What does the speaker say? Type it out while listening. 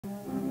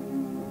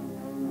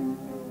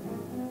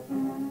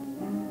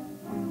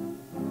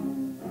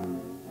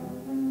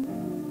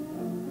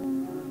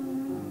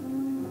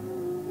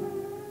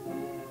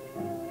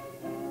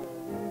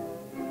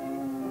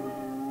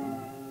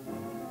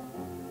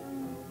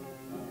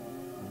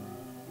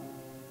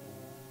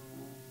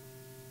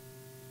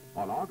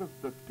On August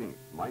 15,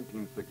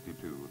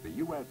 1962, the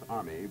U.S.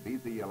 Army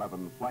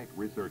VZ-11 flight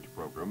research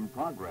program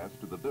progressed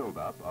to the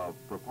buildup of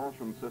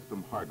propulsion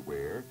system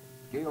hardware,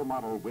 scale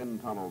model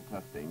wind tunnel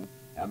testing,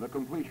 and the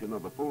completion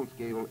of the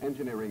full-scale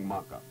engineering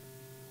mock-up.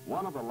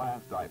 One of the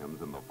last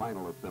items in the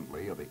final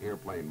assembly of the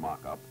airplane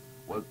mock-up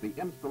was the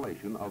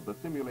installation of the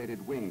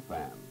simulated wing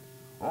fan.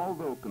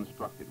 Although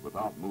constructed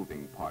without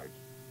moving parts,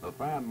 the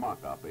fan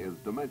mock-up is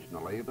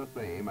dimensionally the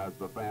same as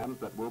the fans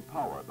that will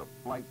power the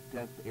flight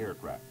test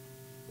aircraft.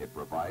 It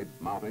provides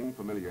mounting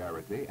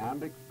familiarity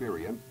and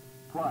experience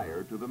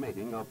prior to the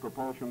mating of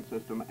propulsion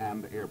system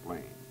and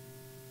airplane.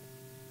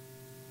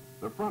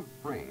 The front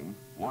frame,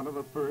 one of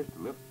the first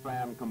lift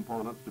fan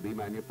components to be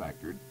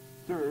manufactured,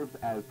 serves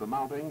as the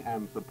mounting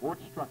and support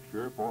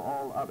structure for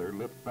all other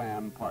lift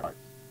fan parts.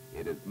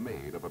 It is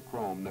made of a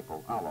chrome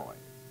nickel alloy.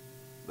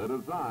 The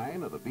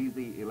design of the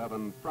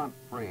VZ-11 front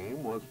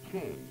frame was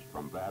changed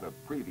from that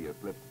of previous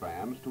lift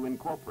fans to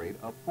incorporate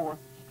a fourth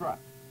strut,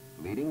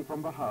 leading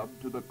from the hub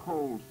to the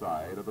cold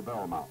side of the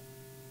bell mouth.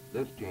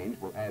 This change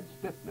will add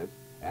stiffness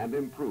and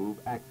improve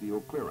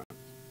axial clearance.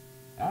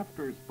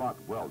 After spot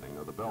welding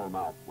of the bell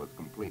mouth was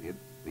completed,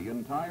 the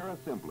entire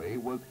assembly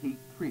was heat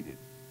treated.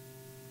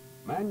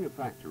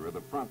 Manufacture of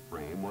the front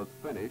frame was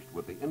finished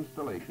with the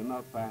installation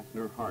of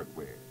fastener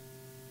hardware.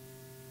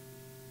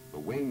 The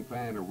wing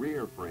fan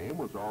rear frame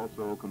was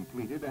also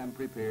completed and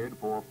prepared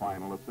for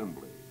final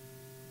assembly.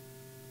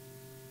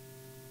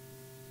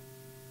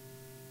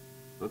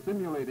 The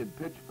simulated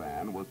pitch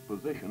fan was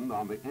positioned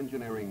on the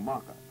engineering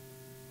mock-up.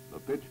 The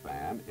pitch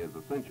fan is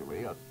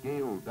essentially a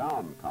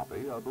scaled-down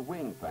copy of the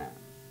wing fan.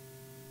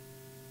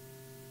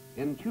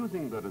 In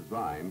choosing the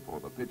design for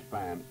the pitch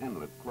fan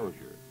inlet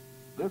closure,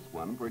 this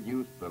one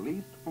produced the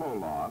least flow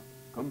loss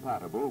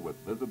compatible with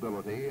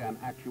visibility and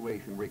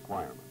actuation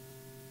requirements.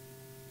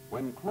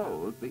 When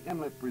closed, the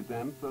inlet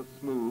presents a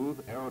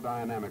smooth,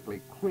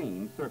 aerodynamically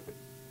clean surface.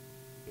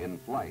 In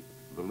flight,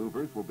 the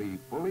louvers will be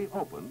fully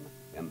open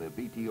in the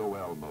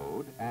VTOL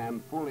mode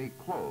and fully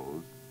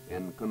closed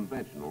in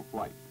conventional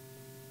flight.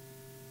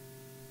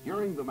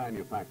 During the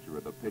manufacture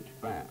of the pitch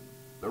fan,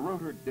 the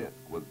rotor disc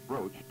was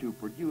broached to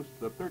produce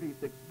the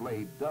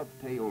 36-blade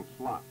dovetail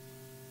slots.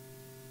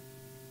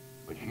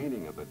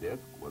 Machining of the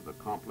disc was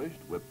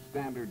accomplished with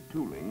standard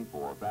tooling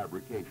for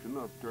fabrication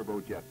of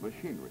turbojet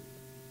machinery.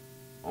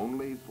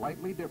 Only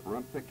slightly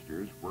different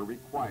fixtures were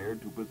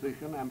required to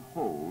position and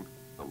hold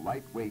the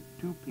lightweight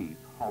two-piece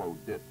hollow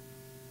disc.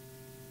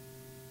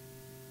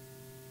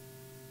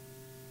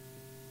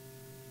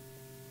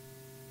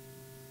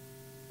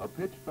 A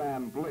pitch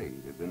fan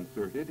blade is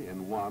inserted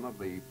in one of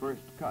the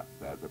first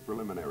cuts as a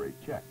preliminary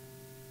check.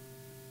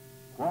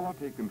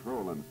 Quality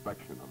control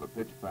inspection of the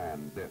pitch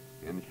fan disc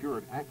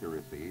ensured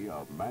accuracy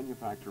of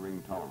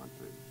manufacturing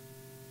tolerances.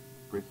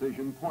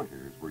 Precision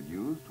pointers were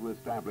used to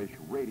establish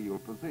radial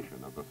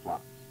position of the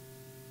slots.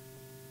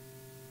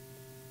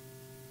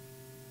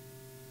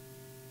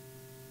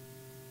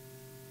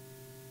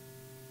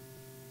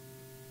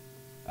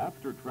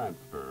 After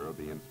transfer of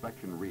the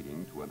inspection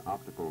reading to an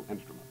optical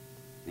instrument,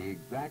 the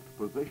exact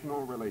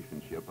positional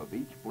relationship of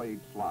each blade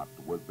slot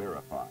was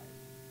verified.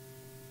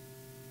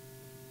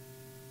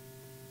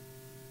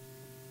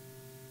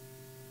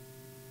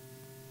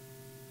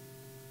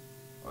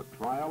 A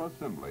trial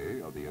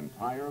assembly of the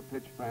entire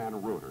pitch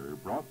fan rotor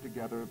brought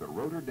together the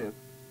rotor disc,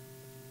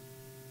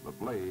 the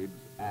blades,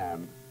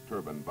 and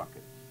turbine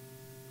buckets.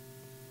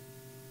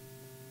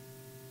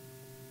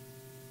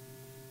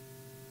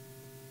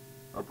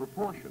 A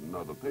proportion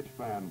of the pitch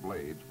fan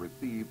blades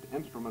received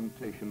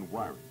instrumentation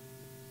wiring.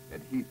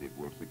 Adhesive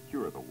will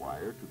secure the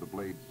wire to the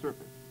blade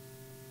surface.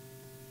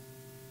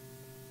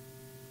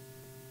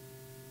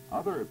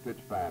 Other pitch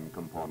fan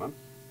components,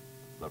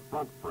 the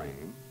front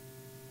frame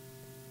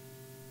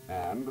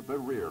and the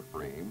rear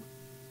frame,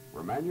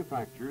 were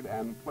manufactured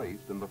and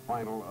placed in the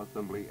final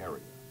assembly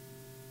area.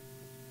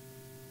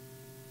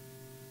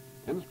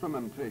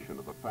 Instrumentation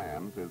of the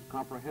fans is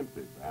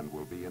comprehensive and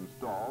will be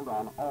installed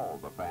on all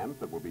the fans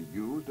that will be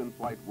used in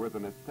flight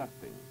worthiness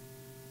testing.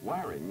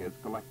 Wiring is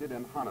collected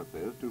in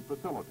harnesses to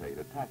facilitate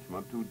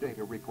attachment to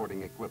data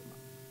recording equipment.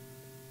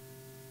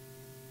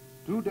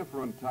 Two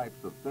different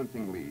types of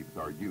sensing leads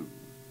are used.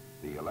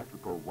 The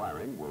electrical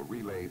wiring will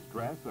relay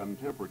stress and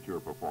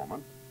temperature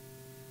performance,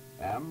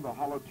 and the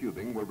hollow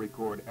tubing will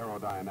record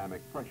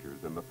aerodynamic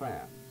pressures in the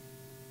fans.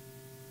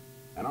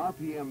 An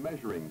RPM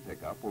measuring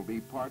pickup will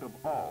be part of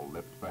all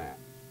lift fans.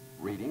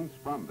 Readings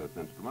from this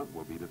instrument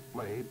will be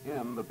displayed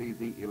in the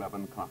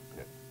VZ-11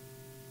 cockpit.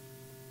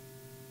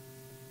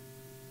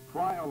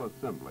 Trial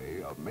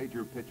assembly of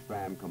major pitch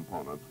fan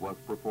components was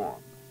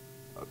performed,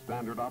 a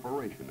standard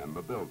operation in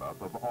the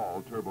buildup of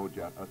all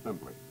turbojet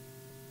assembly.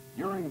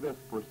 During this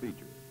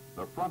procedure,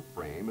 the front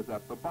frame is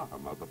at the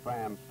bottom of the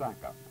fan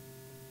stack-up.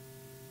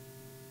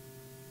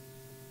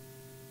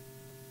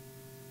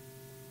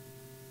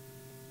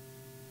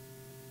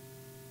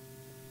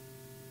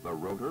 The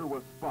rotor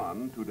was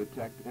spun to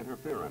detect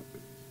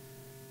interferences,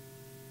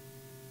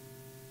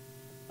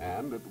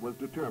 and it was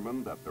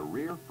determined that the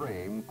rear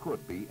frame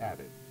could be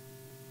added.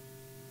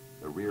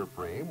 The rear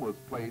frame was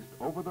placed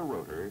over the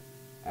rotor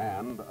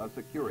and a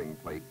securing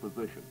plate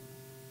positioned.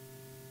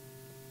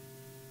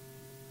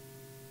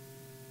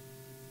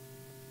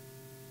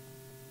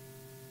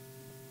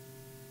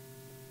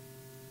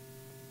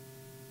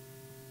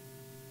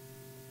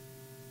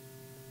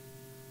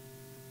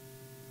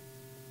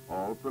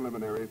 All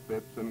preliminary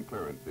fits and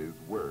clearances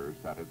were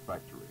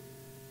satisfactory.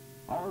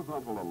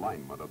 Horizontal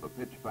alignment of the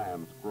pitch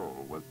fan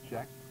scroll was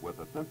checked with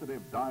a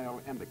sensitive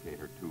dial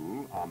indicator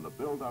tool on the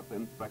build-up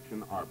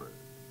inspection arbor.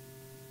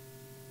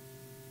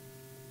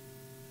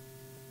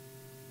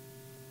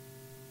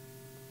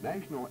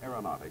 National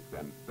Aeronautics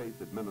and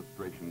Space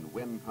Administration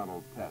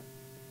Windtunnel Tests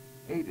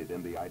aided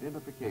in the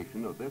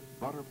identification of this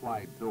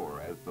butterfly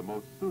door as the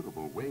most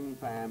suitable wing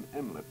fan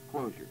inlet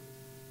closure.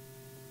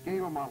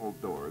 Scale model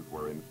doors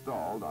were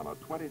installed on a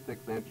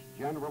 26-inch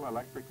General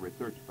Electric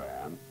research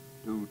fan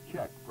to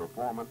check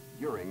performance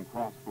during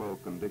cross-flow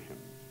conditions.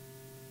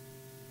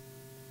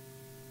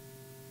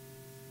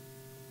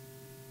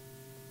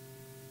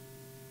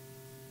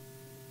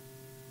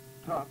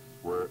 Tufts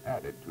were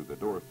added to the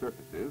door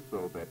surfaces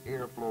so that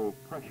airflow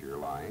pressure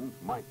lines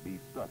might be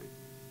studied.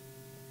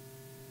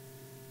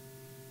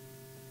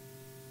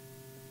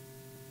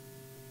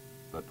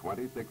 The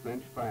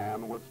 26-inch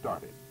fan was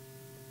started.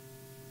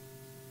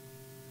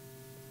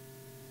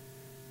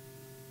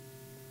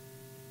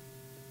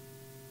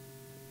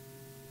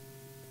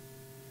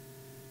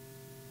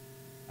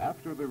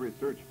 After the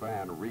research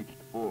fan reached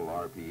full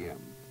RPM,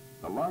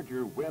 the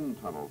larger wind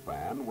tunnel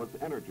fan was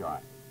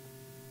energized.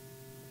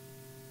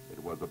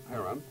 It was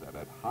apparent that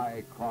at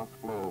high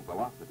cross-flow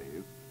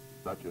velocities,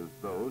 such as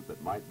those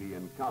that might be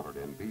encountered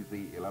in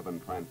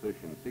VZ-11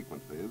 transition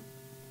sequences,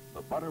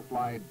 the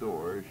butterfly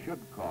door should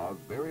cause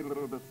very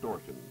little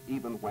distortion,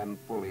 even when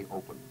fully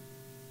open.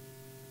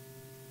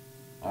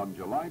 On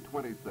July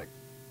 26th,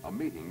 a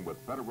meeting with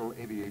Federal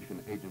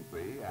Aviation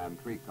Agency and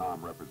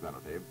TRICOM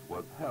representatives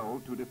was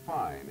held to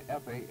define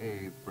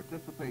FAA's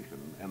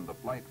participation in the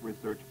flight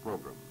research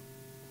program.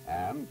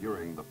 And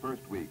during the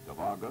first week of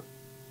August,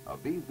 a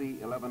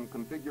VZ-11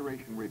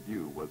 configuration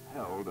review was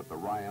held at the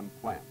Ryan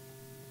plant.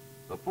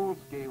 The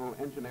full-scale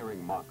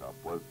engineering mock-up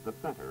was the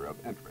center of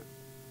interest.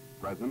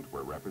 Present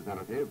were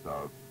representatives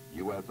of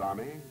U.S.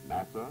 Army,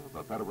 NASA,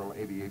 the Federal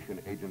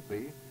Aviation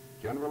Agency,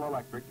 General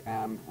Electric,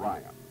 and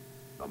Ryan.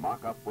 The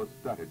mock-up was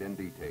studied in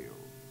detail.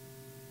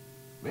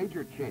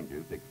 Major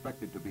changes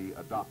expected to be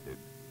adopted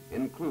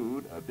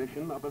include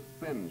addition of a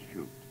spin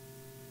chute,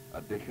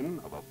 addition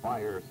of a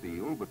fire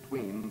seal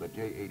between the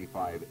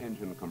J-85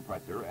 engine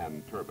compressor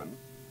and turbine,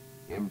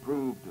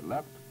 improved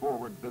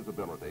left-forward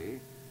visibility,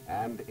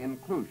 and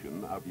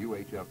inclusion of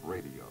UHF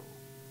radio.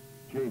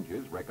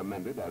 Changes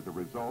recommended as a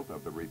result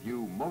of the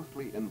review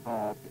mostly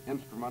involved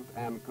instrument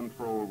and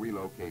control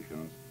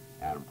relocations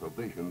and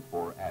provisions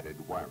for added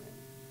wiring.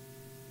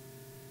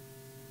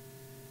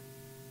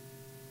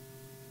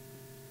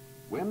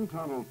 Wind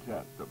tunnel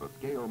tests of a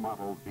scale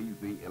model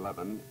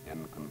VZ-11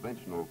 in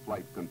conventional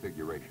flight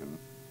configuration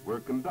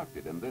were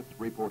conducted in this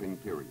reporting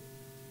period.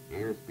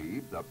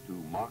 Airspeeds up to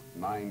Mach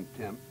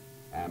 9/10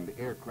 and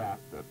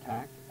aircraft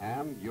attack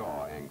and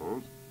yaw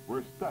angles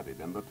were studied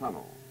in the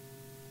tunnel.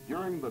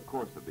 During the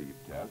course of these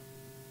tests,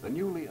 the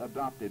newly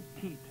adopted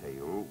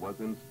T-tail was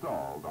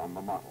installed on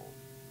the model.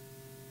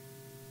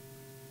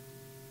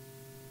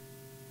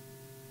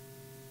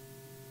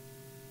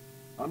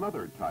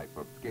 Another type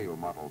of scale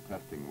model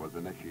testing was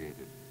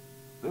initiated.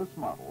 This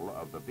model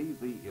of the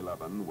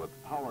VZ-11 with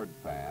powered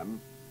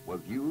fans was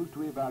used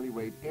to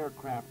evaluate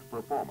aircraft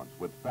performance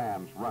with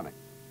fans running.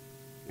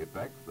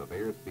 Effects of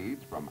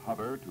airspeeds from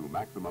hover to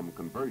maximum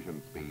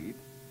conversion speed,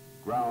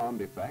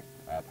 ground effect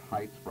at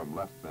heights from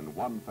less than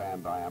 1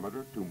 fan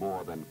diameter to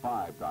more than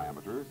 5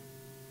 diameters,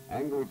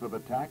 angles of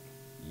attack,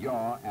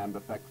 yaw, and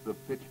effects of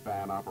pitch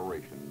fan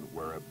operation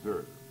were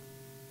observed.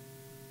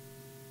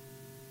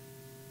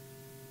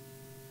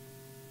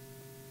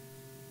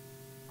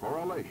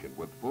 Correlation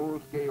with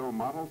full-scale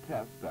model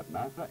tests at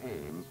NASA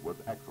Ames was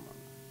excellent.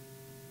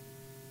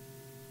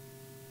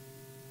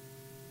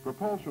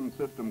 Propulsion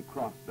system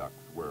cross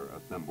ducts were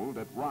assembled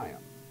at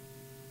Ryan.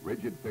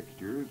 Rigid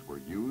fixtures were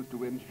used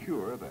to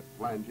ensure that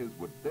flanges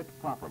would fit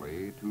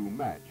properly to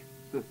match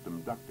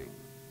system ducting.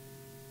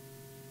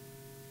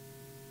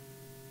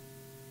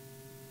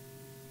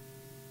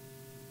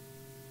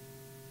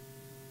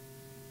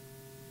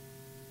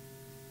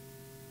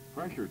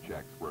 Pressure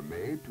checks were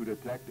made to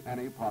detect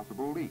any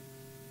possible leaks.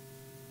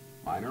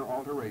 Minor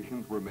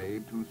alterations were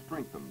made to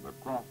strengthen the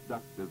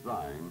cross-duct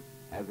design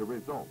as a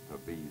result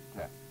of these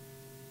tests.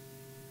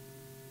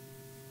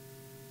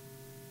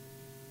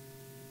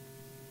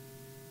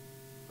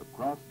 The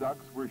cross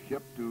ducts were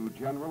shipped to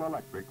General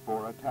Electric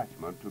for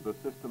attachment to the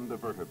system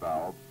diverter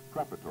valves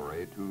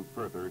preparatory to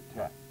further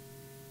tests.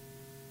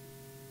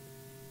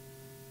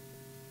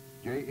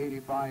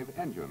 J-85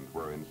 engines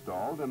were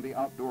installed in the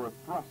outdoor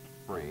thrust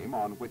frame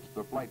on which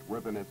the flight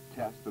worthiness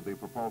test of the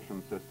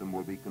propulsion system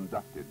will be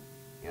conducted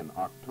in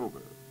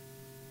October.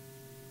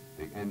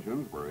 The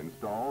engines were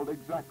installed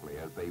exactly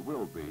as they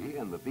will be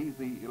in the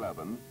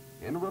VZ-11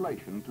 in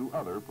relation to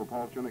other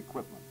propulsion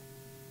equipment,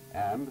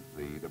 and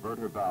the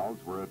diverter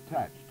valves were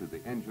attached to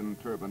the engine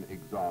turbine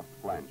exhaust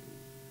flanges.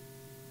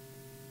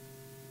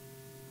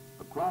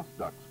 The cross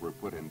ducts were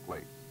put in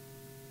place.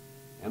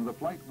 In the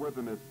flight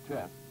worthiness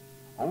tests,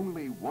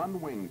 only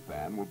one wing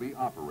fan will be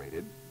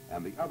operated,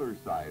 and the other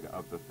side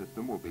of the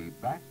system will be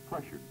back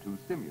pressured to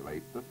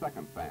simulate the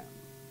second fan.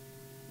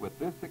 With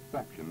this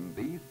exception,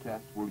 these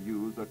tests will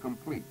use a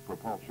complete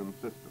propulsion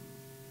system.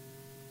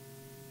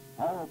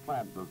 Power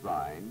plant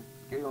design,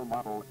 scale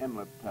model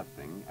inlet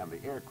testing, and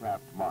the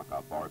aircraft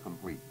mock-up are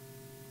complete.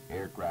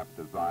 Aircraft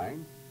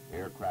design,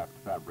 aircraft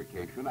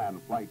fabrication,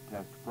 and flight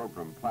test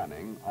program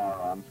planning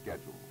are on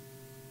schedule.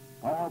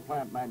 Power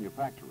plant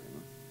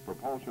manufacturing,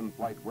 propulsion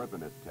flight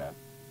worthiness tests,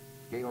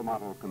 scale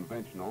model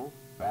conventional,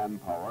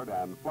 fan-powered,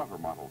 and flutter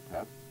model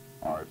tests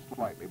are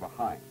slightly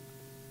behind.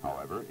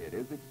 However, it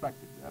is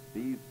expected that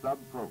these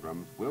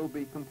sub-programs will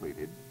be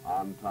completed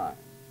on time.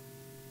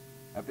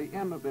 At the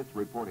end of this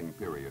reporting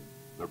period,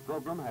 the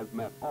program has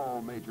met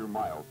all major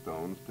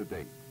milestones to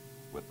date.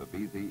 With the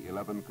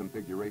VZ-11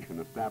 configuration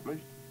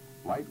established,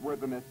 flight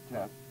worthiness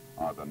tests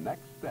are the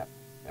next step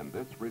in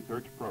this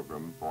research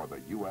program for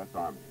the U.S.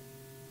 Army.